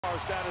Our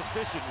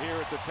statistician here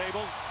at the table,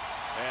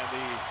 and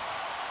the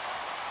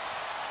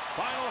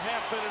final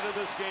half minute of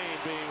this game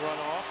being run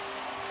off.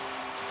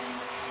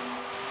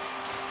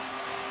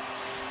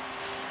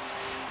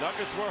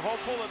 Nuggets were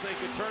hopeful that they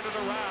could turn it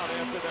around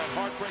after that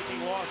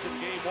heartbreaking loss in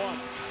game one.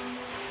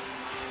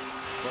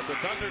 But the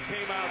Thunder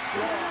came out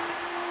strong,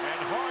 and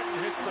Harden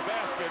hits the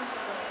basket.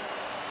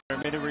 A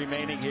minute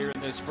remaining here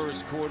in this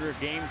first quarter.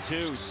 Game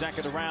 2,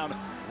 second round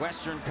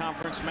Western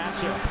Conference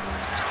matchup.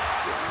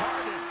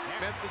 Harden.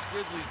 Memphis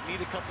Grizzlies need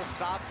a couple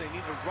stops. They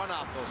need to run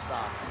off those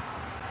stops.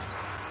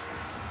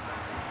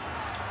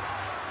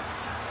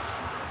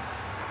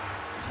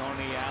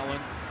 Tony Allen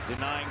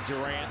denying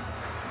Durant.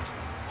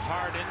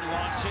 Harden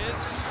launches.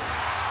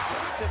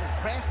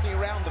 Crafty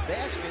around the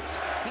basket.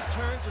 He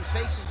turns and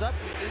faces up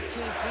from 18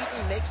 feet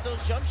and makes those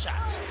jump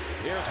shots.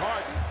 Here's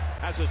Harden.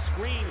 Has a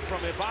screen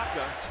from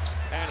Ibaka.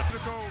 And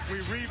we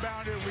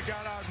rebounded, we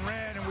got out and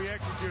ran, and we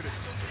executed.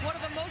 What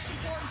are the most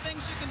important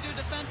things you can do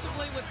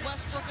defensively with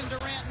Westbrook and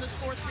Durant in this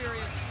fourth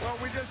period? Well,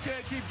 we just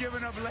can't keep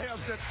giving up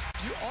layups.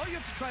 All you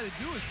have to try to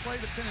do is play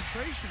the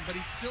penetration, but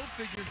he still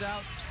figures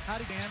out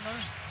how to handle.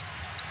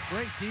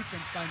 Great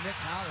defense by Nick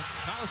Collison.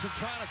 Collison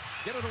trying to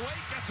get it away,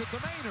 gets it to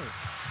Maynard.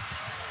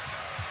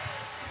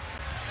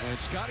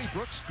 And Scotty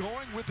Brooks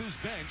going with his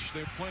bench.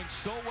 They're playing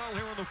so well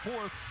here in the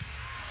fourth,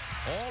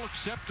 all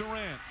except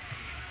Durant.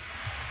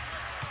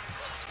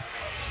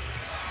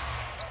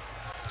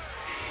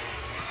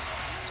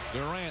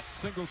 Durant,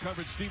 single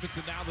coverage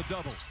Stevenson, now the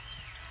double.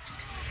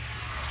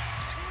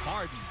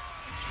 Harden,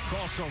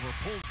 crossover,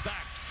 pulls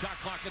back, shot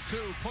clock at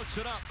 2, puts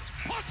it up,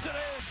 puts it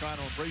in.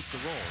 Trying to embrace the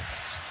role,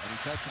 and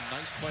he's had some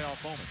nice playoff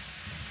moments.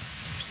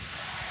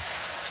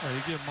 Well,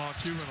 you give Mark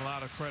Cuban a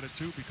lot of credit,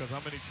 too, because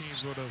how many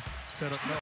teams would have set up